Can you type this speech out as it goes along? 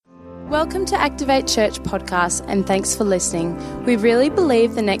Welcome to Activate Church podcast, and thanks for listening. We really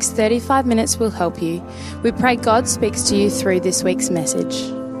believe the next 35 minutes will help you. We pray God speaks to you through this week's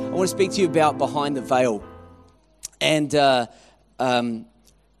message. I want to speak to you about behind the veil. And I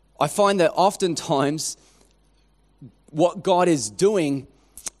find that oftentimes what God is doing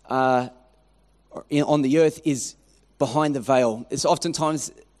on the earth is behind the veil. It's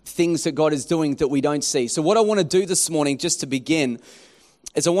oftentimes things that God is doing that we don't see. So what I want to do this morning, just to begin,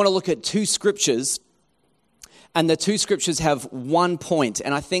 is I want to look at two scriptures, and the two scriptures have one point,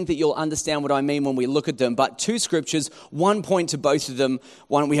 and I think that you'll understand what I mean when we look at them. But two scriptures, one point to both of them.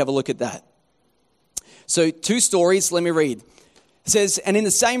 Why don't we have a look at that? So two stories, let me read. It says, "And in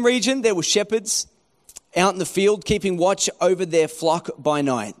the same region there were shepherds out in the field, keeping watch over their flock by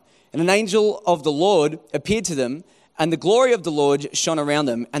night. And an angel of the Lord appeared to them, and the glory of the Lord shone around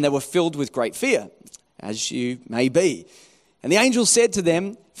them, and they were filled with great fear," as you may be. "And the angel said to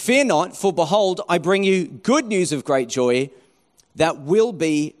them, 'Fear not, for behold, I bring you good news of great joy that will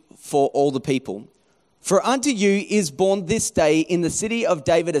be for all the people. For unto you is born this day in the city of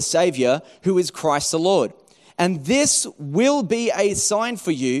David a Savior, who is Christ the Lord. And this will be a sign for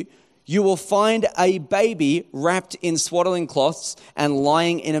you. You will find a baby wrapped in swaddling cloths and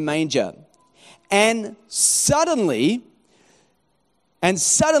lying in a manger.' And suddenly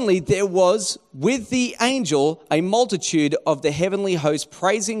there was with the angel a multitude of the heavenly host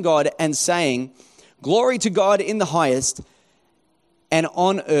praising God and saying, 'Glory to God in the highest, and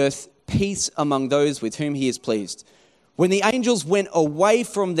on earth peace among those with whom he is pleased.' When the angels went away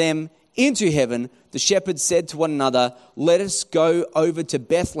from them into heaven, the shepherds said to one another, 'Let us go over to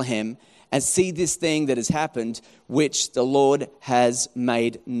Bethlehem and see this thing that has happened, which the Lord has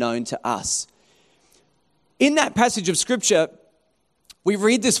made known to us.'" In that passage of scripture, we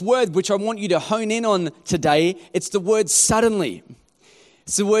read this word, which I want you to hone in on today. It's the word suddenly.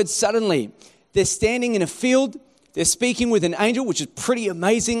 It's the word suddenly. They're standing in a field. They're speaking with an angel, which is pretty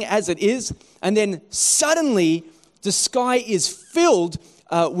amazing as it is. And then suddenly the sky is filled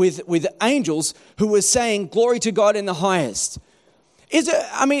with angels who are saying, "Glory to God in the highest." Isn't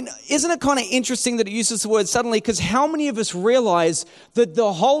it kind of interesting that it uses the word suddenly? Because how many of us realize that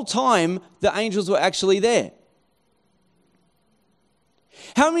the whole time the angels were actually there?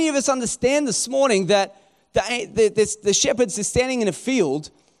 How many of us understand this morning that the shepherds are standing in a field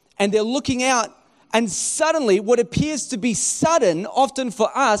and they're looking out, and suddenly what appears to be sudden, often for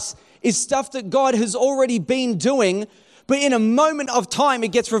us, is stuff that God has already been doing, but in a moment of time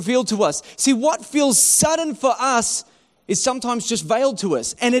it gets revealed to us. See, what feels sudden for us is sometimes just veiled to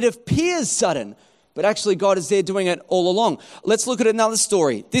us, and it appears sudden, but actually God is there doing it all along. Let's look at another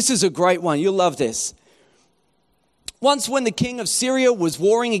story. This is a great one. You'll love this. Once when the king of Syria was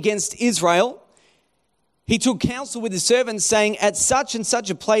warring against Israel, he took counsel with his servants, saying, "At such and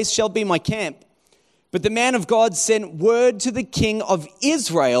such a place shall be my camp." But the man of God sent word to the king of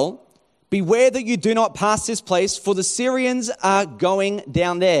Israel, "Beware that you do not pass this place, for the Syrians are going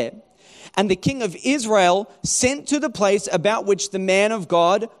down there." And the king of Israel sent to the place about which the man of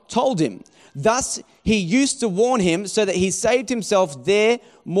God told him. Thus he used to warn him, so that he saved himself there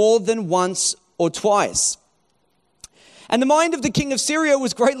more than once or twice. And the mind of the king of Syria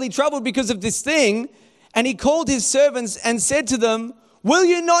was greatly troubled because of this thing. And he called his servants and said to them, "Will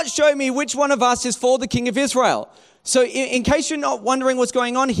you not show me which one of us is for the king of Israel?" So in case you're not wondering what's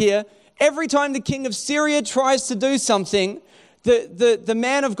going on here, every time the king of Syria tries to do something, the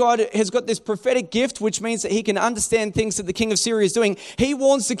man of God has got this prophetic gift, which means that he can understand things that the king of Syria is doing. He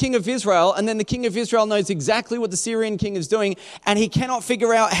warns the king of Israel, and then the king of Israel knows exactly what the Syrian king is doing, and he cannot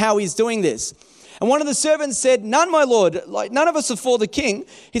figure out how he's doing this. And one of the servants said, "None, my lord," like none of us are for the king.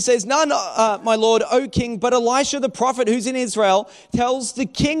 He says, "None, my lord, O king, but Elisha the prophet who's in Israel tells the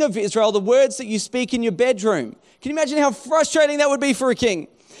king of Israel the words that you speak in your bedroom." Can you imagine how frustrating that would be for a king?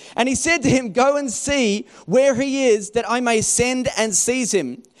 And he said to him, "Go and see where he is, that I may send and seize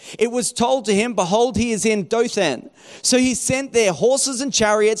him." It was told to him, "Behold, he is in Dothan." So he sent their horses and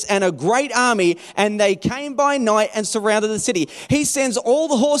chariots and a great army, and they came by night and surrounded the city. He sends all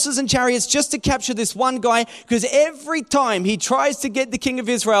the horses and chariots just to capture this one guy, because every time he tries to get the king of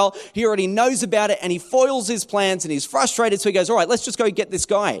Israel, he already knows about it, and he foils his plans, and he's frustrated. So he goes, "All right, let's just go get this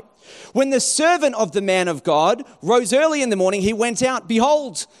guy." When the servant of the man of God rose early in the morning, he went out.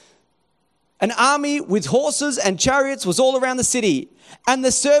 Behold, an army with horses and chariots was all around the city. And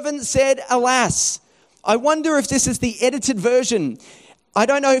the servant said, "Alas." I wonder if this is the edited version. I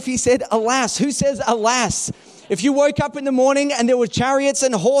don't know if he said alas. Who says alas? If you woke up in the morning and there were chariots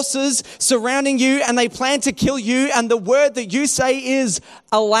and horses surrounding you and they plan to kill you, and the word that you say is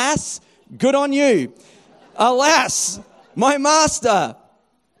alas, good on you. Alas, my master.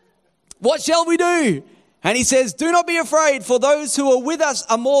 What shall we do? And he says, do not be afraid, for those who are with us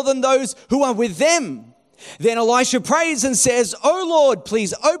are more than those who are with them. Then Elisha prays and says, O Lord,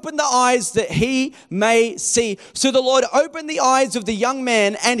 please open the eyes that he may see. So the Lord opened the eyes of the young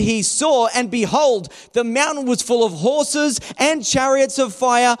man, and he saw, and behold, the mountain was full of horses and chariots of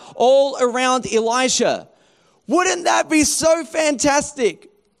fire all around Elisha. Wouldn't that be so fantastic?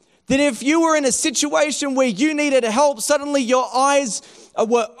 That if you were in a situation where you needed help, suddenly your eyes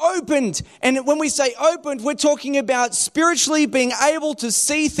were opened. And when we say opened, we're talking about spiritually being able to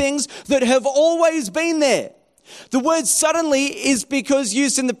see things that have always been there. The word suddenly is because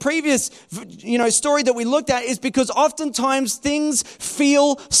used in the previous, story that we looked at, is because oftentimes things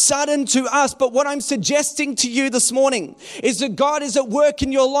feel sudden to us. But what I'm suggesting to you this morning is that God is at work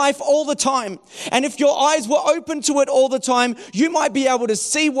in your life all the time. And if your eyes were open to it all the time, you might be able to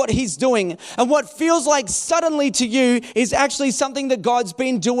see what he's doing. And what feels like suddenly to you is actually something that God's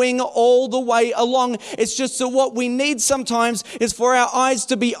been doing all the way along. It's just that what we need sometimes is for our eyes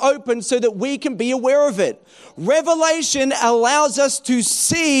to be open so that we can be aware of it. Revelation allows us to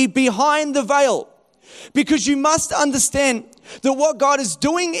see behind the veil, because you must understand that what God is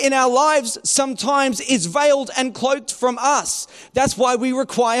doing in our lives sometimes is veiled and cloaked from us. That's why we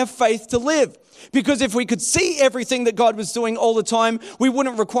require faith to live. Because if we could see everything that God was doing all the time, we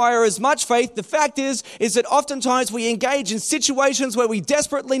wouldn't require as much faith. The fact is that oftentimes we engage in situations where we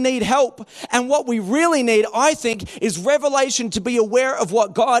desperately need help. And what we really need, I think, is revelation to be aware of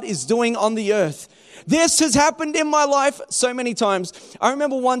what God is doing on the earth. This has happened in my life so many times. I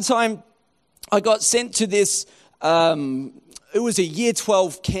remember one time I got sent to this, it was a year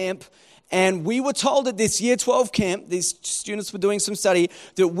 12 camp. And we were told at this year 12 camp, these students were doing some study,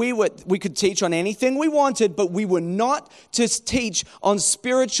 that we could teach on anything we wanted, but we were not to teach on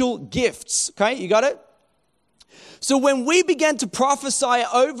spiritual gifts. Okay, you got it? So when we began to prophesy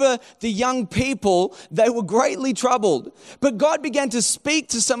over the young people, they were greatly troubled. But God began to speak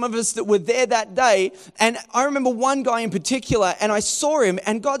to some of us that were there that day. And I remember one guy in particular, and I saw him,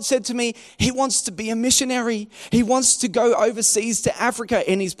 and God said to me, he wants to be a missionary. He wants to go overseas to Africa,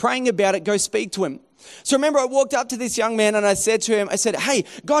 and he's praying about it. Go speak to him. So remember, I walked up to this young man and I said to him, hey,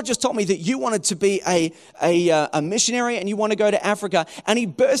 God just told me that you wanted to be a missionary and you want to go to Africa. And he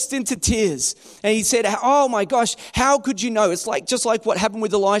burst into tears and he said, oh my gosh, how could you know? It's just like what happened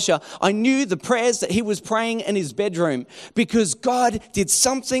with Elisha. I knew the prayers that he was praying in his bedroom because God did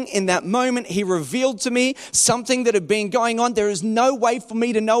something in that moment. He revealed to me something that had been going on. There is no way for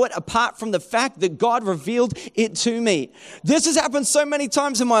me to know it apart from the fact that God revealed it to me. This has happened so many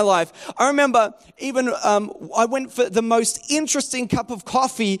times in my life. I remember I went for the most interesting cup of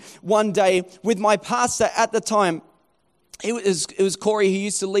coffee one day with my pastor at the time. It was Corey who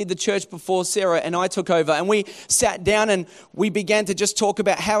used to lead the church before Sarah and I took over. And we sat down and we began to just talk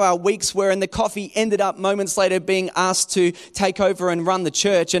about how our weeks were. And the coffee ended up moments later being asked to take over and run the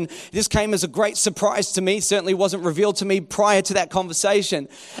church. And this came as a great surprise to me. Certainly wasn't revealed to me prior to that conversation.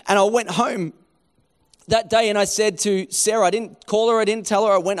 And I went home that day and I said to Sarah, I didn't call her, I didn't tell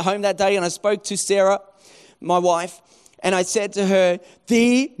her. I went home that day and I spoke to Sarah, my wife, and I said to her,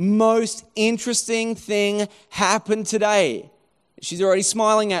 the most interesting thing happened today. She's already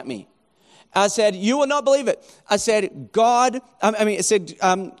smiling at me. I said, you will not believe it. I said,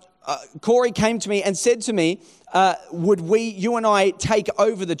 Corey came to me and said to me, would you and I take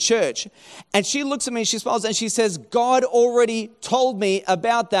over the church? And she looks at me, she smiles, and she says, God already told me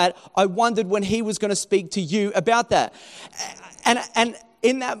about that. I wondered when he was going to speak to you about that. And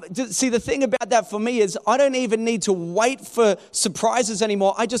in that, see, the thing about that for me is I don't even need to wait for surprises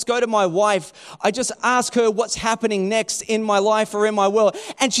anymore. I just go to my wife. I just ask her what's happening next in my life or in my world.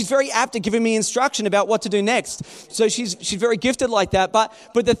 And she's very apt at giving me instruction about what to do next. So she's very gifted like that. But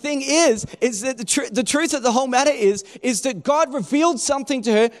the thing is that the truth of the whole matter is that God revealed something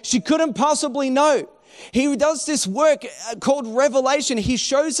to her she couldn't possibly know. He does this work called revelation. He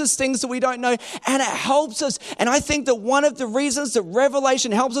shows us things that we don't know, and it helps us. And I think that one of the reasons that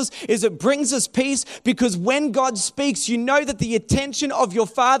revelation helps us is it brings us peace, because when God speaks, you know that the attention of your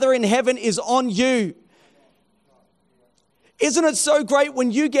Father in heaven is on you. Isn't it so great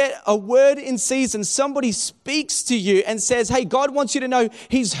when you get a word in season, somebody speaks to you and says, hey, God wants you to know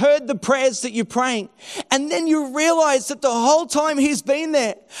he's heard the prayers that you're praying. And then you realize that the whole time he's been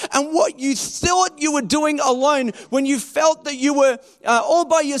there. And what you thought you were doing alone, when you felt that you were all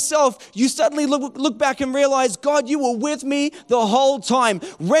by yourself, you suddenly look back and realize, God, you were with me the whole time.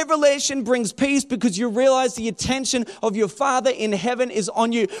 Revelation brings peace because you realize the attention of your Father in heaven is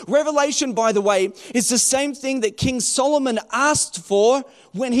on you. Revelation, by the way, is the same thing that King Solomon asked for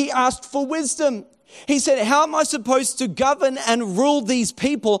when he asked for wisdom. He said, how am I supposed to govern and rule these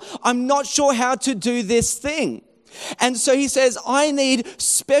people? I'm not sure how to do this thing. And so he says, I need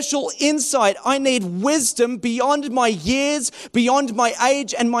special insight. I need wisdom beyond my years, beyond my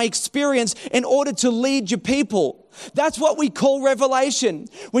age and my experience in order to lead your people. That's what we call revelation.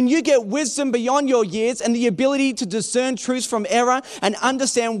 When you get wisdom beyond your years and the ability to discern truth from error and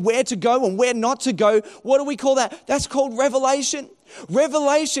understand where to go and where not to go, what do we call that? That's called revelation.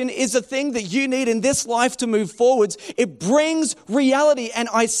 Revelation is a thing that you need in this life to move forwards. It brings reality. And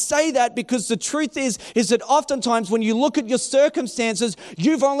I say that because the truth is that oftentimes when you look at your circumstances,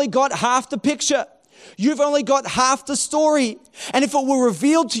 you've only got half the picture. You've only got half the story. And if it were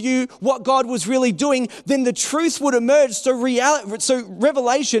revealed to you what God was really doing, then the truth would emerge. So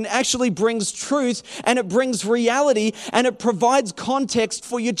revelation actually brings truth, and it brings reality, and it provides context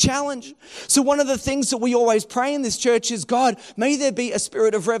for your challenge. So one of the things that we always pray in this church is, God, may there be a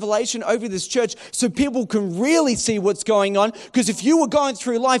spirit of revelation over this church so people can really see what's going on. Because if you were going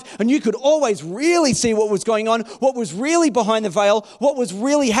through life and you could always really see what was going on, what was really behind the veil, what was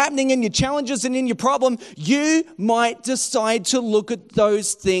really happening in your challenges and in your problem, you might decide to look at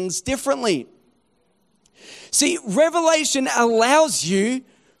those things differently. See, revelation allows you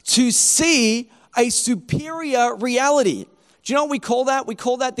to see a superior reality. Do you know what we call that? We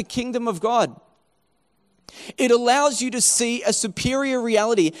call that the kingdom of God. It allows you to see a superior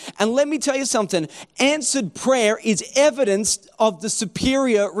reality. And let me tell you something, answered prayer is evidence of the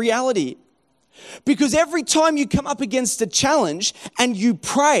superior reality. Because every time you come up against a challenge and you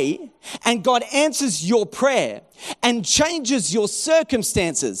pray and God answers your prayer and changes your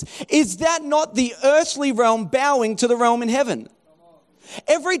circumstances, is that not the earthly realm bowing to the realm in heaven?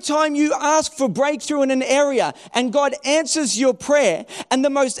 Every time you ask for breakthrough in an area and God answers your prayer and the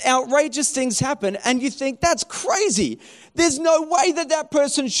most outrageous things happen and you think, that's crazy. There's no way that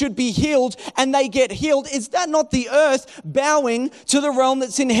person should be healed and they get healed. Is that not the earth bowing to the realm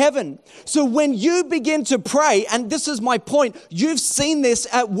that's in heaven? So when you begin to pray, and this is my point, you've seen this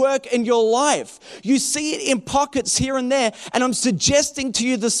at work in your life. You see it in pockets here and there. And I'm suggesting to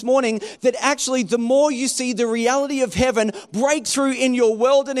you this morning that actually the more you see the reality of heaven break through in your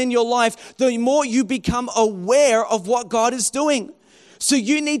world and in your life, the more you become aware of what God is doing. So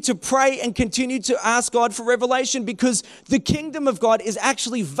you need to pray and continue to ask God for revelation, because the kingdom of God is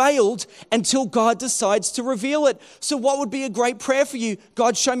actually veiled until God decides to reveal it. So what would be a great prayer for you?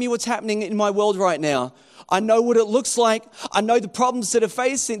 God, show me what's happening in my world right now. I know what it looks like. I know the problems that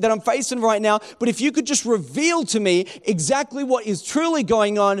I'm facing right now. But if you could just reveal to me exactly what is truly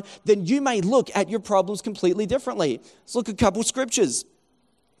going on, then you may look at your problems completely differently. Let's look at a couple scriptures.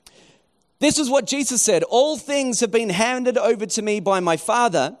 This is what Jesus said. All things have been handed over to me by my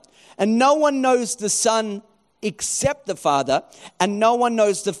Father, and no one knows the Son except the Father, and no one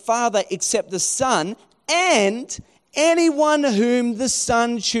knows the Father except the Son, and anyone whom the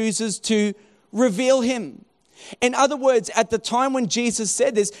Son chooses to reveal him. In other words, at the time when Jesus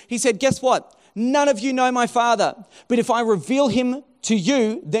said this, he said, guess what? None of you know my Father, but if I reveal him to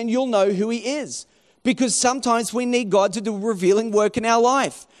you, then you'll know who he is. Because sometimes we need God to do revealing work in our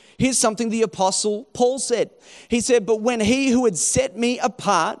life. Here's something the Apostle Paul said. He said, but when he who had set me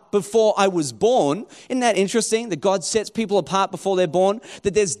apart before I was born, isn't that interesting that God sets people apart before they're born?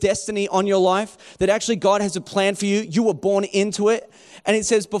 That there's destiny on your life? That actually God has a plan for you? You were born into it. And it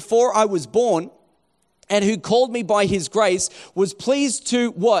says, before I was born, and who called me by his grace, was pleased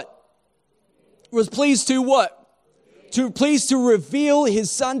to what? Was pleased to what? Pleased to reveal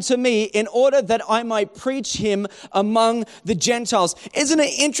his Son to me in order that I might preach him among the Gentiles. Isn't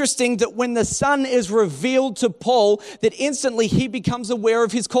it interesting that when the Son is revealed to Paul, that instantly he becomes aware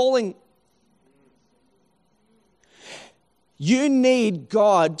of his calling? You need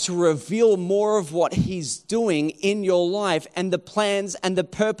God to reveal more of what he's doing in your life and the plans and the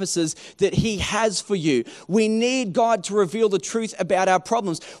purposes that he has for you. We need God to reveal the truth about our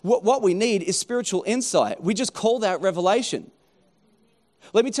problems. What we need is spiritual insight. We just call that revelation.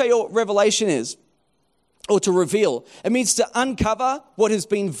 Let me tell you what revelation is, or to reveal. It means to uncover what has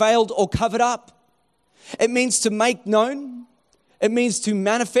been veiled or covered up. It means to make known. It means to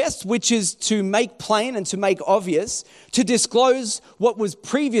manifest, which is to make plain and to make obvious, to disclose what was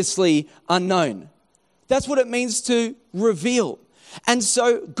previously unknown. That's what it means to reveal. And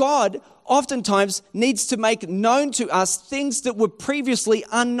so God oftentimes needs to make known to us things that were previously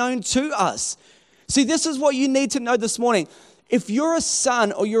unknown to us. See, this is what you need to know this morning. If you're a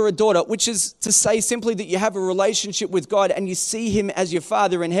son or you're a daughter, which is to say simply that you have a relationship with God and you see him as your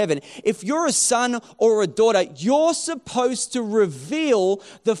Father in heaven, if you're a son or a daughter, you're supposed to reveal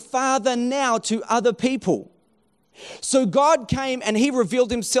the Father now to other people. So God came and he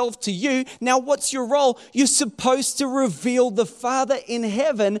revealed himself to you. Now what's your role? You're supposed to reveal the Father in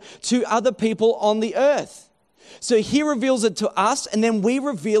heaven to other people on the earth. So he reveals it to us and then we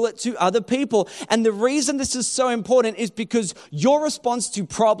reveal it to other people. And the reason this is so important is because your response to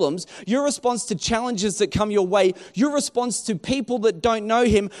problems, your response to challenges that come your way, your response to people that don't know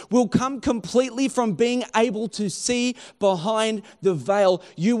him will come completely from being able to see behind the veil.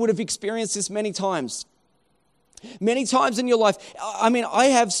 You would have experienced this many times. Many times in your life. I mean, I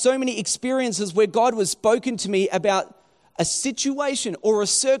have so many experiences where God was spoken to me about a situation or a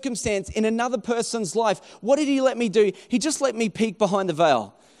circumstance in another person's life. What did he let me do? He just let me peek behind the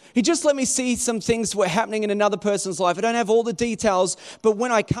veil. He just let me see some things that were happening in another person's life. I don't have all the details, but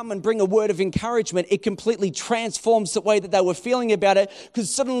when I come and bring a word of encouragement, it completely transforms the way that they were feeling about it,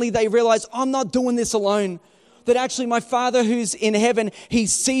 because suddenly they realize, I'm not doing this alone. That actually my Father who's in heaven, he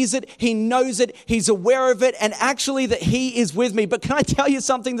sees it, he knows it, he's aware of it, and actually that he is with me. But can I tell you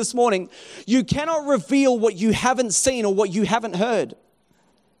something this morning? You cannot reveal what you haven't seen or what you haven't heard.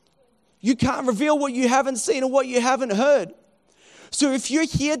 You can't reveal what you haven't seen or what you haven't heard. So if you're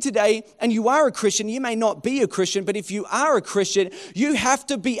here today and you are a Christian, you may not be a Christian, but if you are a Christian, you have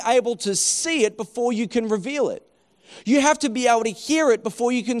to be able to see it before you can reveal it. You have to be able to hear it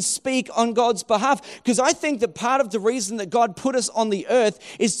before you can speak on God's behalf. Because I think that part of the reason that God put us on the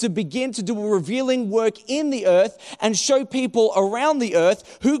earth is to begin to do a revealing work in the earth and show people around the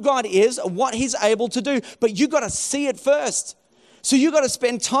earth who God is, what he's able to do. But you got to see it first. So you got to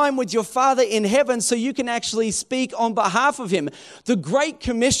spend time with your Father in heaven so you can actually speak on behalf of him. The Great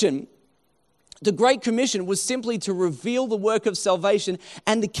Commission was simply to reveal the work of salvation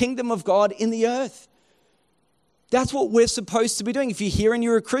and the kingdom of God in the earth. That's what we're supposed to be doing. If you're here and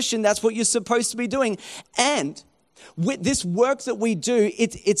you're a Christian, that's what you're supposed to be doing. And with this work that we do,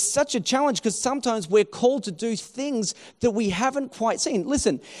 it's such a challenge because sometimes we're called to do things that we haven't quite seen.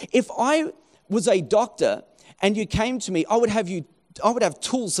 Listen, if I was a doctor and you came to me, I would have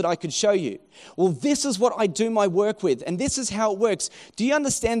tools that I could show you. Well, this is what I do my work with, and this is how it works. Do you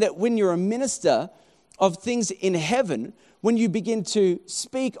understand that when you're a minister of things in heaven, when you begin to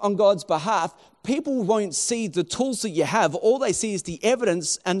speak on God's behalf, people won't see the tools that you have. All they see is the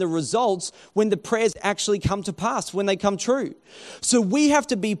evidence and the results when the prayers actually come to pass, when they come true. So we have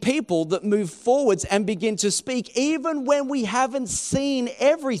to be people that move forwards and begin to speak, even when we haven't seen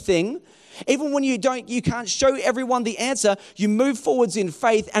everything. Even when you can't show everyone the answer, you move forwards in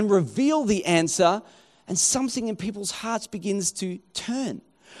faith and reveal the answer, and something in people's hearts begins to turn.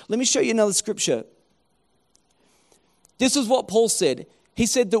 Let me show you another scripture. This is what Paul said. He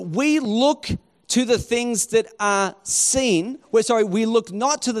said that we look to the things that are seen. We look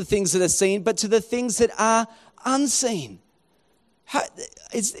not to the things that are seen, but to the things that are unseen.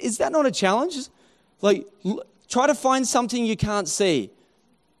 Is that not a challenge? Like, try to find something you can't see.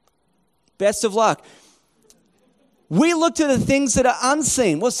 Best of luck. We look to the things that are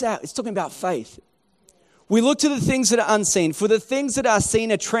unseen. What's that? It's talking about faith. We look to the things that are unseen. For the things that are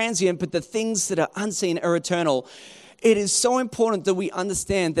seen are transient, but the things that are unseen are eternal. It is so important that we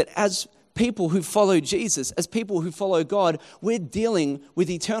understand that as people who follow Jesus, as people who follow God, we're dealing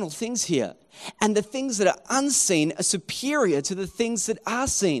with eternal things here. And the things that are unseen are superior to the things that are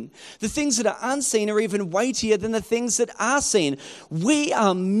seen. The things that are unseen are even weightier than the things that are seen. We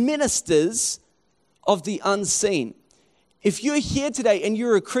are ministers of the unseen. If you're here today and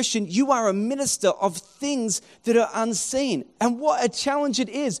you're a Christian, you are a minister of things that are unseen. And what a challenge it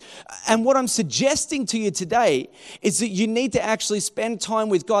is. And what I'm suggesting to you today is that you need to actually spend time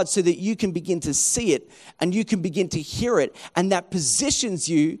with God so that you can begin to see it and you can begin to hear it. And that positions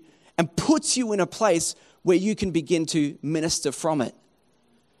you and puts you in a place where you can begin to minister from it.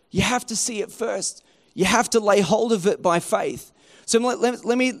 You have to see it first. You have to lay hold of it by faith. So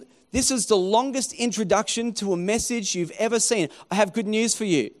this is the longest introduction to a message you've ever seen. I have good news for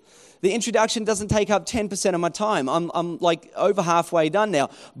you. The introduction doesn't take up 10% of my time. I'm like over halfway done now.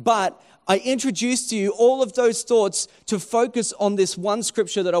 But I introduced to you all of those thoughts to focus on this one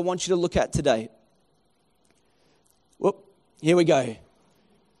scripture that I want you to look at today. Whoop, here we go.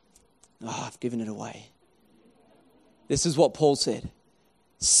 Oh, I've given it away. This is what Paul said.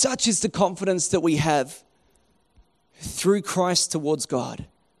 Such is the confidence that we have through Christ towards God.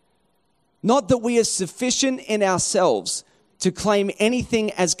 Not that we are sufficient in ourselves to claim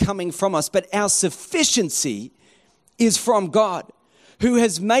anything as coming from us, but our sufficiency is from God, who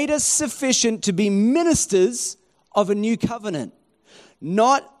has made us sufficient to be ministers of a new covenant.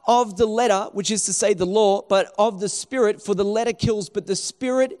 Not of the letter, which is to say the law, but of the Spirit, for the letter kills, but the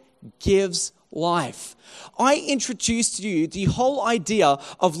Spirit gives life. I introduced to you the whole idea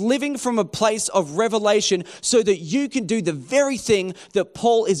of living from a place of revelation so that you can do the very thing that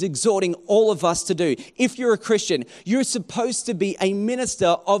Paul is exhorting all of us to do. If you're a Christian, you're supposed to be a minister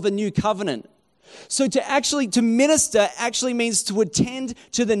of a new covenant. So to minister actually means to attend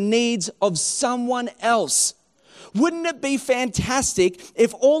to the needs of someone else. Wouldn't it be fantastic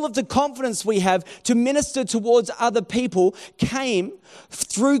if all of the confidence we have to minister towards other people came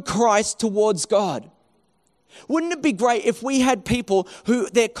through Christ towards God? Wouldn't it be great if we had people who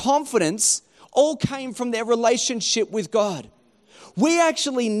their confidence all came from their relationship with God? We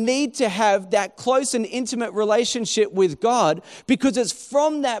actually need to have that close and intimate relationship with God because it's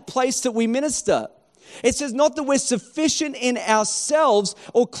from that place that we minister. It says not that we're sufficient in ourselves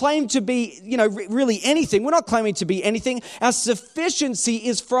or claim to be, really anything. We're not claiming to be anything. Our sufficiency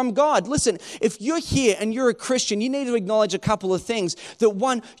is from God. Listen, if you're here and you're a Christian, you need to acknowledge a couple of things. That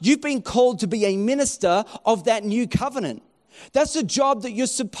one, you've been called to be a minister of that new covenant. That's the job that you're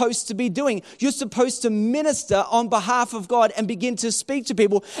supposed to be doing. You're supposed to minister on behalf of God and begin to speak to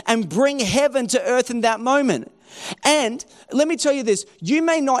people and bring heaven to earth in that moment. And let me tell you this, you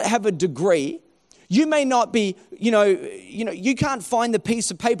may not have a degree. You may not be, you can't find the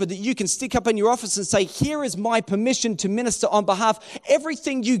piece of paper that you can stick up in your office and say, here is my permission to minister on behalf.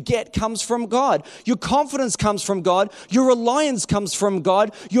 Everything you get comes from God. Your confidence comes from God. Your reliance comes from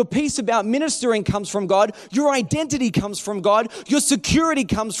God. Your peace about ministering comes from God. Your identity comes from God. Your security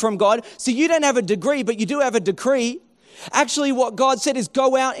comes from God. So you don't have a degree, but you do have a decree. Actually, what God said is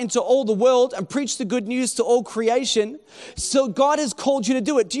go out into all the world and preach the good news to all creation. So God has called you to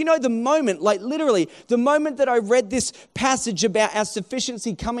do it. Do you know the moment, literally, the moment that I read this passage about our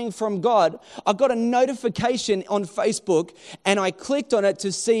sufficiency coming from God, I got a notification on Facebook and I clicked on it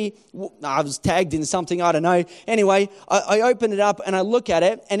to see, I was tagged in something, I don't know. Anyway, I opened it up and I look at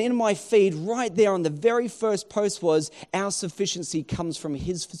it, and in my feed right there on the very first post was, our sufficiency comes from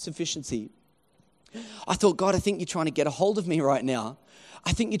His sufficiency. I thought, God, I think you're trying to get a hold of me right now.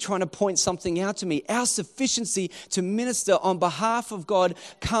 I think you're trying to point something out to me. Our sufficiency to minister on behalf of God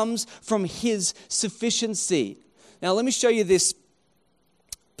comes from His sufficiency. Now, let me show you this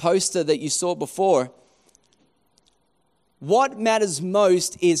poster that you saw before. What matters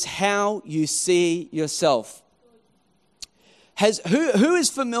most is how you see yourself. Who is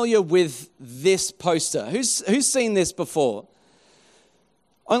familiar with this poster? Who's seen this before?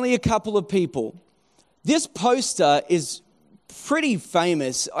 Only a couple of people. This poster is pretty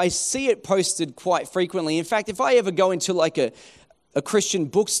famous. I see it posted quite frequently. In fact, if I ever go into a Christian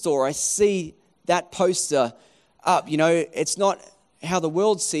bookstore, I see that poster up. It's not how the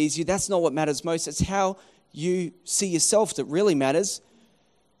world sees you. That's not what matters most. It's how you see yourself that really matters.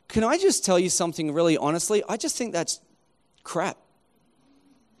 Can I just tell you something really honestly? I just think that's crap.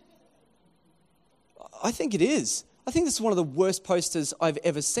 I think it is. I think this is one of the worst posters I've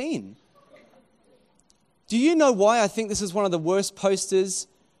ever seen. Do you know why I think this is one of the worst posters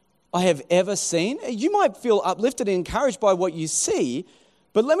I have ever seen? You might feel uplifted and encouraged by what you see,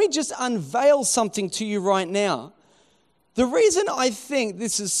 but let me just unveil something to you right now. The reason I think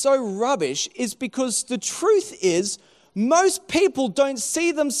this is so rubbish is because the truth is most people don't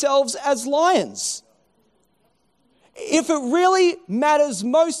see themselves as lions. If it really matters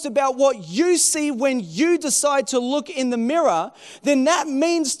most about what you see when you decide to look in the mirror, then that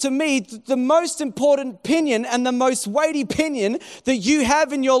means to me that the most important opinion and the most weighty opinion that you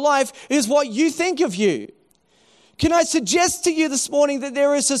have in your life is what you think of you. Can I suggest to you this morning that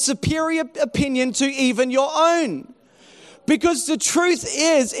there is a superior opinion to even your own? Because the truth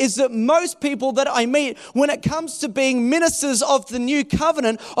is that most people that I meet, when it comes to being ministers of the new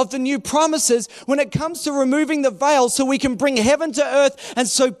covenant, of the new promises, when it comes to removing the veil so we can bring heaven to earth and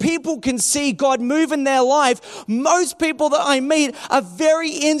so people can see God move in their life, most people that I meet are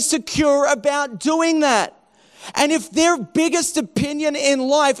very insecure about doing that. And if their biggest opinion in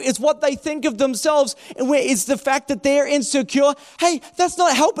life is what they think of themselves, is the fact that they're insecure, hey, that's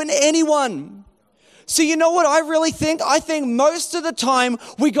not helping anyone. So you know what I really think? I think most of the time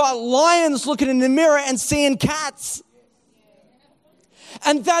we got lions looking in the mirror and seeing cats.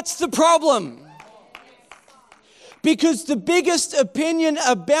 And that's the problem. Because the biggest opinion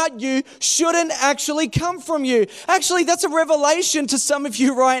about you shouldn't actually come from you. Actually, that's a revelation to some of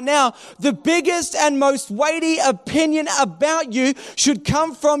you right now. The biggest and most weighty opinion about you should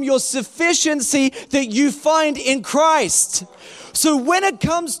come from your sufficiency that you find in Christ. So when it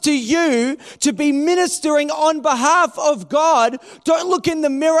comes to you to be ministering on behalf of God, don't look in the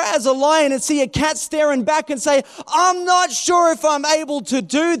mirror as a lion and see a cat staring back and say, I'm not sure if I'm able to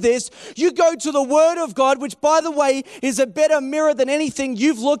do this. You go to the Word of God, which, by the way, is a better mirror than anything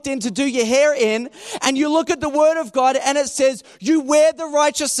you've looked in to do your hair in. And you look at the Word of God and it says, you wear the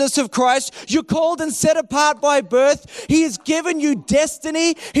righteousness of Christ. You're called and set apart by birth. He has given you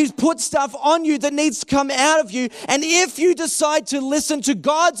destiny. He's put stuff on you that needs to come out of you. And if you decide to listen to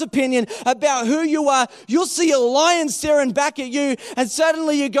God's opinion about who you are, you'll see a lion staring back at you, and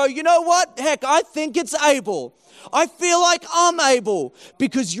suddenly you go, you know what? Heck, I think it's Abel. I feel like I'm able,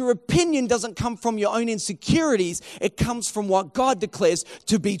 because your opinion doesn't come from your own insecurities. It comes from what God declares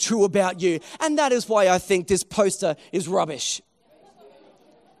to be true about you. And that is why I think this poster is rubbish.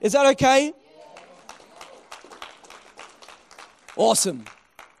 Is that okay? Awesome.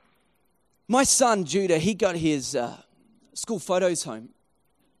 My son, Judah, he got his school photos home.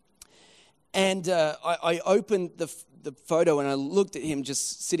 And I opened the photo and I looked at him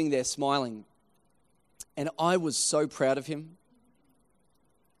just sitting there smiling. And I was so proud of him.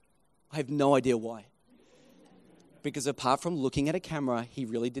 I have no idea why. Because apart from looking at a camera, he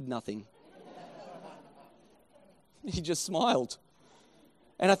really did nothing. He just smiled.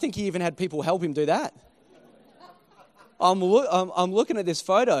 And I think he even had people help him do that. I'm looking at this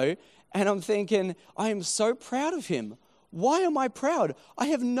photo and I'm thinking, I am so proud of him. Why am I proud? I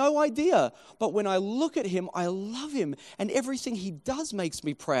have no idea. But when I look at him, I love him. And everything he does makes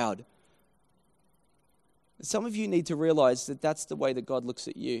me proud. Some of you need to realize that that's the way that God looks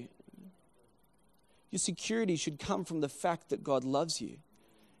at you. Your security should come from the fact that God loves you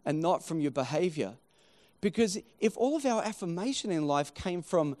and not from your behavior. Because if all of our affirmation in life came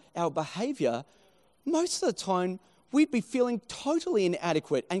from our behavior, most of the time we'd be feeling totally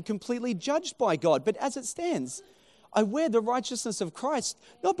inadequate and completely judged by God. But as it stands, I wear the righteousness of Christ,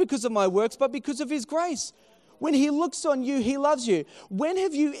 not because of my works, but because of His grace. When He looks on you, He loves you. When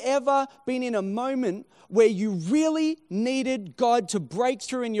have you ever been in a moment where you really needed God to break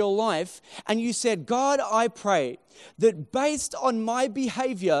through in your life and you said, God, I pray that based on my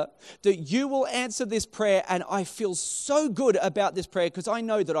behavior, that you will answer this prayer, and I feel so good about this prayer because I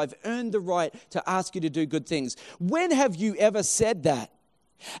know that I've earned the right to ask you to do good things. When have you ever said that?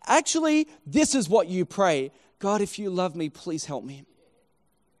 Actually, this is what you pray. God, if you love me, please help me.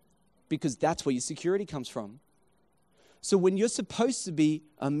 Because that's where your security comes from. So when you're supposed to be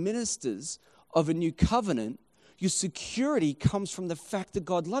ministers of a new covenant, your security comes from the fact that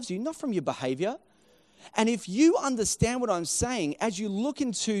God loves you, not from your behavior. And if you understand what I'm saying, as you look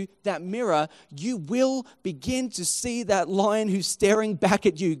into that mirror, you will begin to see that lion who's staring back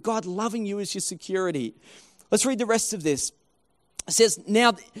at you. God loving you is your security. Let's read the rest of this. It says,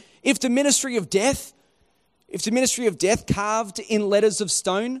 now, if the ministry of death carved in letters of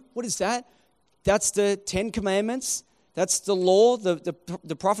stone, what is that? That's the 10 Commandments. That's the law,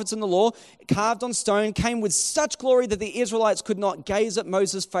 the prophets and the law, carved on stone, came with such glory that the Israelites could not gaze at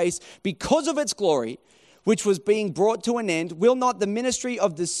Moses' face because of its glory, which was being brought to an end. Will not the ministry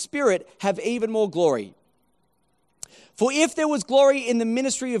of the Spirit have even more glory? For if there was glory in the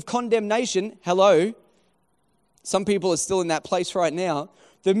ministry of condemnation, hello, some people are still in that place right now,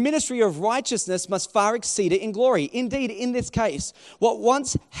 the ministry of righteousness must far exceed it in glory. Indeed, in this case, what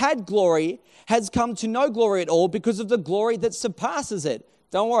once had glory has come to no glory at all because of the glory that surpasses it.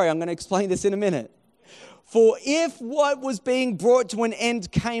 Don't worry, I'm going to explain this in a minute. For if what was being brought to an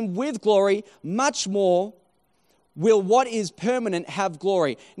end came with glory, much more will what is permanent have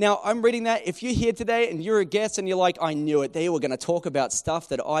glory. Now, I'm reading that. If you're here today and you're a guest and you're like, I knew it, they were going to talk about stuff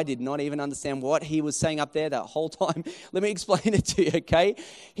that I did not even understand what he was saying up there that whole time. Let me explain it to you, okay?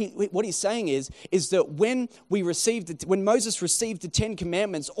 What he's saying is that when Moses received the 10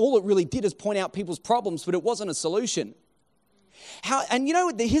 Commandments, all it really did is point out people's problems, but it wasn't a solution. And you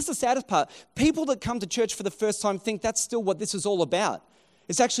know, here's the saddest part. People that come to church for the first time think that's still what this is all about.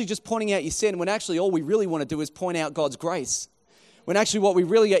 It's actually just pointing out your sin, when actually all we really want to do is point out God's grace. When actually what we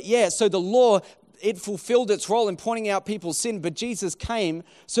really get, so the law, it fulfilled its role in pointing out people's sin, but Jesus came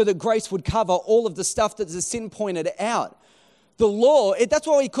so that grace would cover all of the stuff that the sin pointed out. The law, that's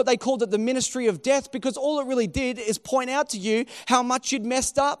why they called it the ministry of death, because all it really did is point out to you how much you'd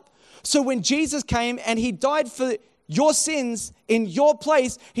messed up. So when Jesus came and He died for your sins in your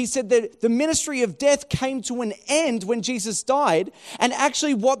place, He said that the ministry of death came to an end when Jesus died. And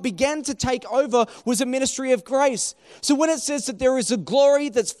actually what began to take over was a ministry of grace. So when it says that there is a glory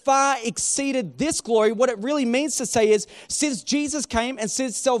that's far exceeded this glory, what it really means to say is, since Jesus came and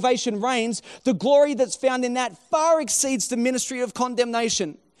since salvation reigns, the glory that's found in that far exceeds the ministry of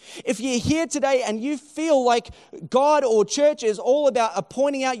condemnation. If you're here today and you feel like God or church is all about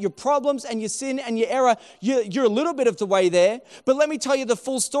pointing out your problems and your sin and your error, you're a little bit of the way there. But let me tell you the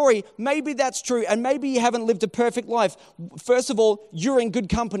full story. Maybe that's true, and maybe you haven't lived a perfect life. First of all, you're in good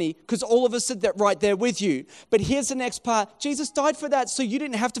company because all of us sit there right there with you. But here's the next part. Jesus died for that, so you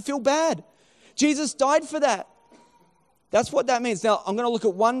didn't have to feel bad. Jesus died for that. That's what that means. Now, I'm going to look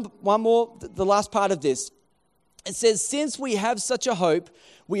at one more, the last part of this. It says, since we have such a hope,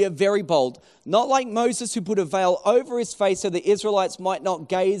 we are very bold. Not like Moses, who put a veil over his face so the Israelites might not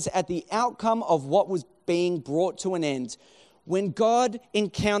gaze at the outcome of what was being brought to an end. When God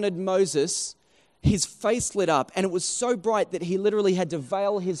encountered Moses, his face lit up, and it was so bright that he literally had to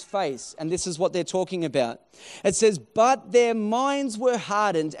veil his face. And this is what they're talking about. It says, but their minds were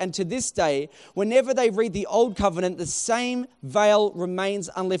hardened, and to this day, whenever they read the Old Covenant, the same veil remains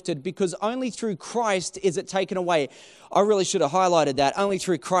unlifted, because only through Christ is it taken away. I really should have highlighted that. Only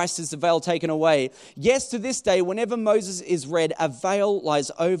through Christ is the veil taken away. Yes, to this day, whenever Moses is read, a veil lies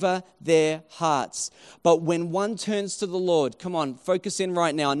over their hearts. But when one turns to the Lord, come on, focus in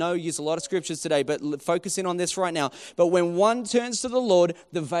right now. I know I use a lot of scriptures today, but focus in on this right now. But when one turns to the Lord,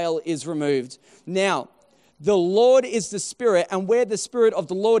 the veil is removed. Now, the Lord is the Spirit, and where the Spirit of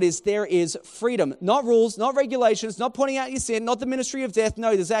the Lord is, there is freedom. Not rules, not regulations, not pointing out your sin, not the ministry of death.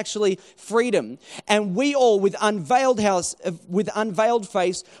 No, there's actually freedom. And we all, with unveiled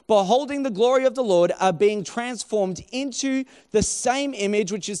face, beholding the glory of the Lord, are being transformed into the same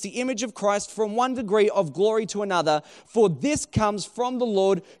image, which is the image of Christ, from one degree of glory to another. For this comes from the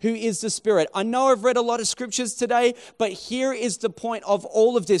Lord, who is the Spirit. I know I've read a lot of scriptures today, but here is the point of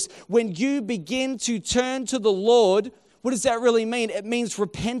all of this. When you begin to turn to the Lord, what does that really mean? It means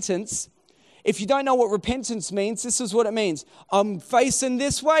repentance. If you don't know what repentance means, this is what it means. I'm facing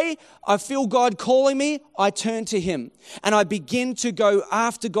this way. I feel God calling me. I turn to Him and I begin to go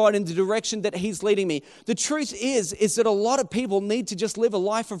after God in the direction that He's leading me. The truth is that a lot of people need to just live a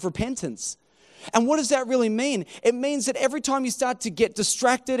life of repentance. And what does that really mean? It means that every time you start to get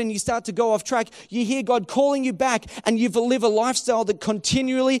distracted and you start to go off track, you hear God calling you back and you live a lifestyle that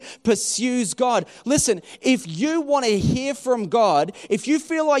continually pursues God. Listen, if you want to hear from God, if you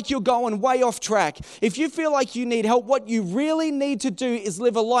feel like you're going way off track, if you feel like you need help, what you really need to do is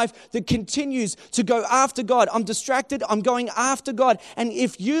live a life that continues to go after God. I'm distracted, I'm going after God. And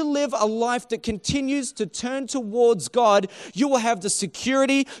if you live a life that continues to turn towards God, you will have the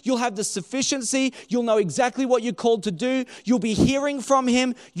security, you'll have the sufficiency, you'll know exactly what you're called to do. You'll be hearing from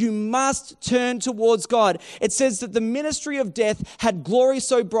Him. You must turn towards God. It says that the ministry of death had glory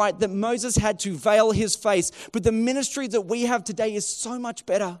so bright that Moses had to veil his face. But the ministry that we have today is so much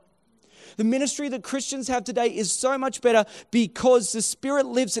better. The ministry that Christians have today is so much better because the Spirit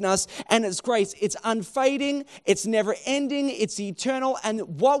lives in us and it's grace. It's unfading, it's never ending, it's eternal.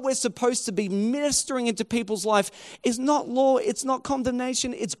 And what we're supposed to be ministering into people's life is not law, it's not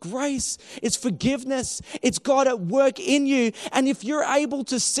condemnation, it's grace, it's forgiveness, it's God at work in you. And if you're able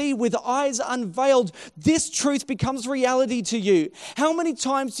to see with eyes unveiled, this truth becomes reality to you. How many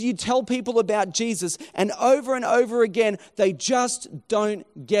times do you tell people about Jesus and over again, they just don't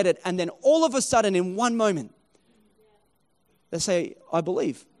get it. And then all of a sudden, in one moment, they say, I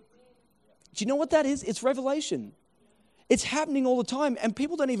believe. Do you know what that is? It's revelation. It's happening all the time, and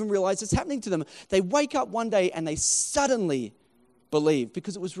people don't even realize it's happening to them. They wake up one day and they suddenly believe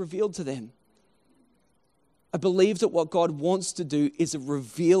because it was revealed to them. I believe that what God wants to do is a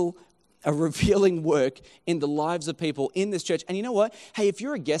revealing work in the lives of people in this church. And you know what? Hey, if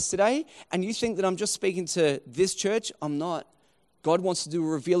you're a guest today and you think that I'm just speaking to this church, I'm not. God wants to do a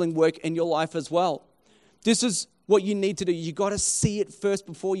revealing work in your life as well. This is what you need to do. You got to see it first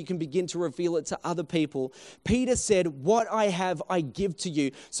before you can begin to reveal it to other people. Peter said, what I have, I give to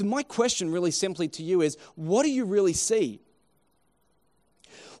you. So my question really simply to you is, what do you really see?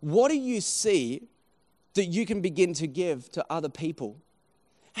 What do you see that you can begin to give to other people?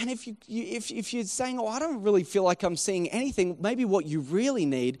 And if you're saying, I don't really feel like I'm seeing anything, maybe what you really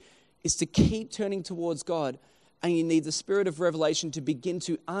need is to keep turning towards God. And you need the Spirit of revelation to begin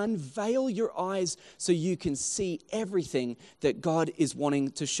to unveil your eyes so you can see everything that God is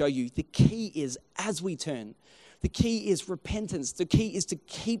wanting to show you. The key is, as we turn, the key is repentance. The key is to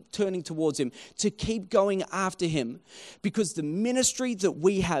keep turning towards Him, to keep going after Him. Because the ministry that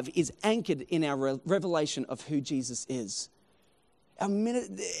we have is anchored in our revelation of who Jesus is.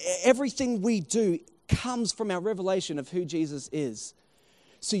 Everything we do comes from our revelation of who Jesus is.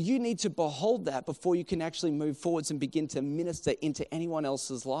 So you need to behold that before you can actually move forwards and begin to minister into anyone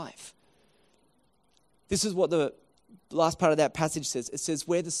else's life. This is what the last part of that passage says. It says,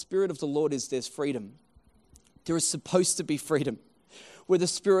 where the Spirit of the Lord is, there's freedom. There is supposed to be freedom. where the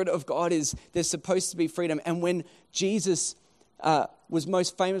Spirit of God is, there's supposed to be freedom. And when Jesus was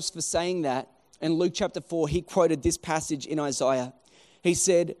most famous for saying that, in Luke chapter 4, he quoted this passage in Isaiah. He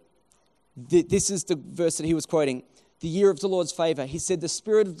said, this is the verse that he was quoting, the year of the Lord's favor. He said, the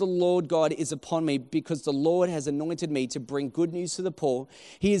Spirit of the Lord God is upon me because the Lord has anointed me to bring good news to the poor.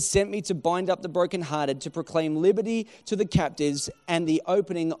 He has sent me to bind up the brokenhearted, to proclaim liberty to the captives and the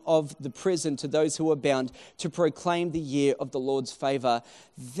opening of the prison to those who are bound, to proclaim the year of the Lord's favor.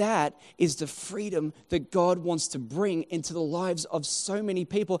 That is the freedom that God wants to bring into the lives of so many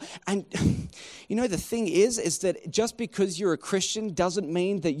people. And you know, the thing is that just because you're a Christian doesn't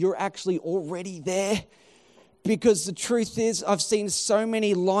mean that you're actually already there. Because the truth is, I've seen so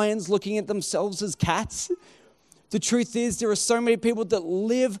many lions looking at themselves as cats. The truth is, there are so many people that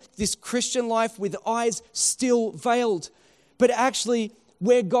live this Christian life with eyes still veiled. But actually,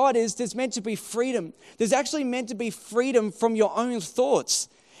 where God is, there's meant to be freedom. There's actually meant to be freedom from your own thoughts.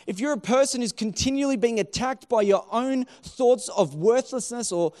 If you're a person who's continually being attacked by your own thoughts of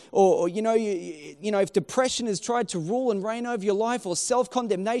worthlessness, or if depression has tried to rule and reign over your life, or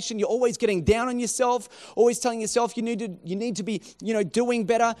self-condemnation, you're always getting down on yourself, always telling yourself you need to be, doing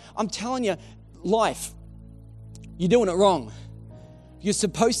better. I'm telling you, life, you're doing it wrong. You're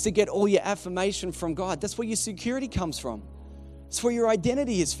supposed to get all your affirmation from God. That's where your security comes from. That's where your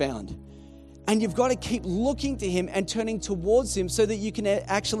identity is found. And you've got to keep looking to Him and turning towards Him so that you can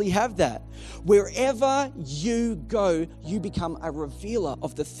actually have that. Wherever you go, you become a revealer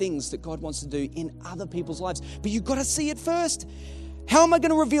of the things that God wants to do in other people's lives. But you've got to see it first. How am I going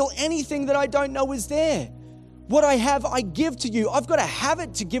to reveal anything that I don't know is there? What I have, I give to you. I've got to have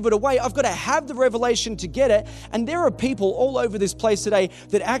it to give it away. I've got to have the revelation to get it. And there are people all over this place today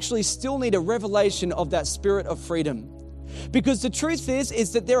that actually still need a revelation of that spirit of freedom. Because the truth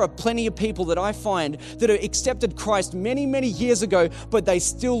is that there are plenty of people that I find that have accepted Christ many, many years ago, but they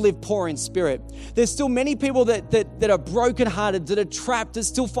still live poor in spirit. There's still many people that are brokenhearted, that are trapped, that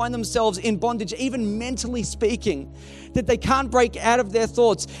still find themselves in bondage, even mentally speaking, that they can't break out of their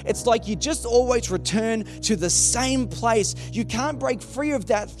thoughts. It's like you just always return to the same place. You can't break free of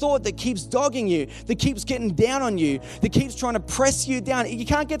that thought that keeps dogging you, that keeps getting down on you, that keeps trying to press you down. You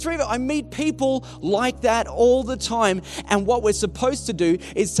can't get free of it. I meet people like that all the time. And what we're supposed to do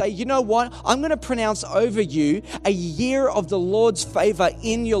is say, you know what? I'm going to pronounce over you a year of the Lord's favor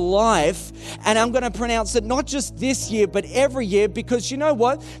in your life. And I'm going to pronounce it not just this year, but every year. Because you know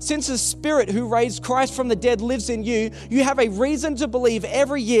what? Since the Spirit who raised Christ from the dead lives in you, you have a reason to believe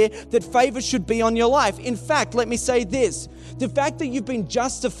every year that favor should be on your life. In fact, let me say this. The fact that you've been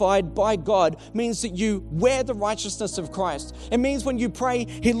justified by God means that you wear the righteousness of Christ. It means when you pray,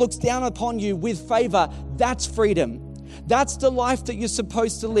 He looks down upon you with favor. That's freedom. That's the life that you're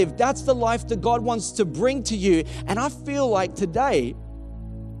supposed to live. That's the life that God wants to bring to you. And I feel like today,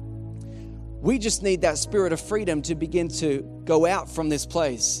 we just need that spirit of freedom to begin to go out from this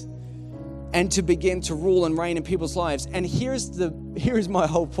place and to begin to rule and reign in people's lives. And here's my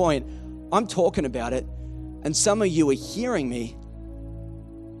whole point. I'm talking about it, and some of you are hearing me,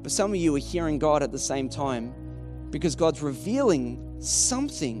 but some of you are hearing God at the same time, because God's revealing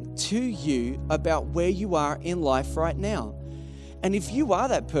something to you about where you are in life right now. And if you are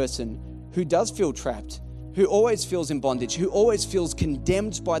that person who does feel trapped, who always feels in bondage, who always feels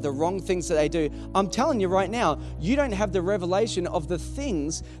condemned by the wrong things that they do, I'm telling you right now, you don't have the revelation of the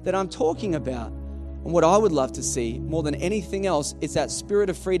things that I'm talking about. And what I would love to see more than anything else is that spirit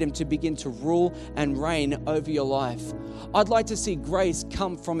of freedom to begin to rule and reign over your life. I'd like to see grace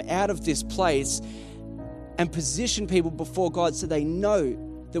come from out of this place and position people before God so they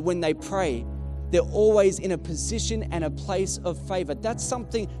know that when they pray, they're always in a position and a place of favor. That's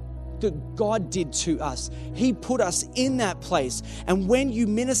something that God did to us. He put us in that place. And when you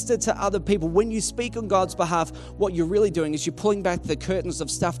minister to other people, when you speak on God's behalf, what you're really doing is you're pulling back the curtains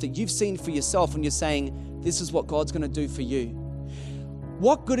of stuff that you've seen for yourself, and you're saying, this is what God's going to do for you.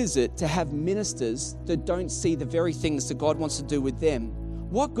 What good is it to have ministers that don't see the very things that God wants to do with them?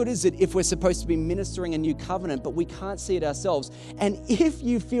 What good is it if we're supposed to be ministering a new covenant, but we can't see it ourselves? And if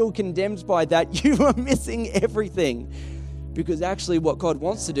you feel condemned by that, you are missing everything. Because actually what God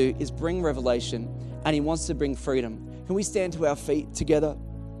wants to do is bring revelation, and He wants to bring freedom. Can we stand to our feet together?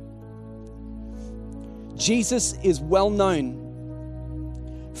 Jesus is well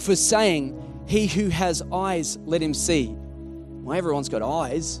known for saying, he who has eyes, let him see. Well, everyone's got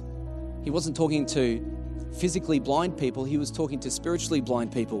eyes. He wasn't talking to physically blind people. He was talking to spiritually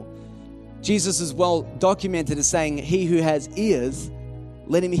blind people. Jesus is well documented as saying, he who has ears,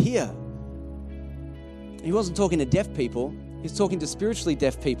 let him hear. He wasn't talking to deaf people. He's talking to spiritually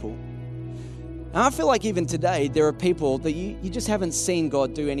deaf people. And I feel like even today, there are people that you just haven't seen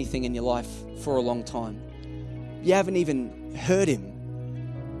God do anything in your life for a long time. You haven't even heard him.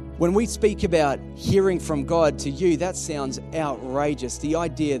 When we speak about hearing from God to you, that sounds outrageous. The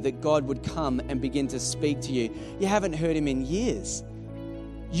idea that God would come and begin to speak to you. You haven't heard him in years.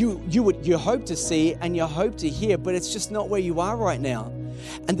 You hope to see and you hope to hear, but it's just not where you are right now.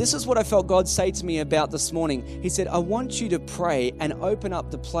 And this is what I felt God say to me about this morning. He said, I want you to pray and open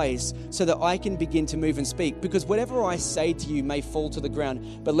up the place so that I can begin to move and speak. Because whatever I say to you may fall to the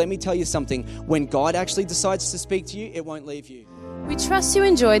ground. But let me tell you something. When God actually decides to speak to you, it won't leave you. We trust you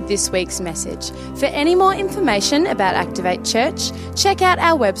enjoyed this week's message. For any more information about Activate Church, check out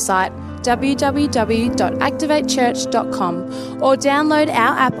our website www.activatechurch.com or download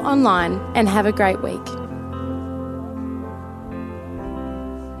our app online, and have a great week.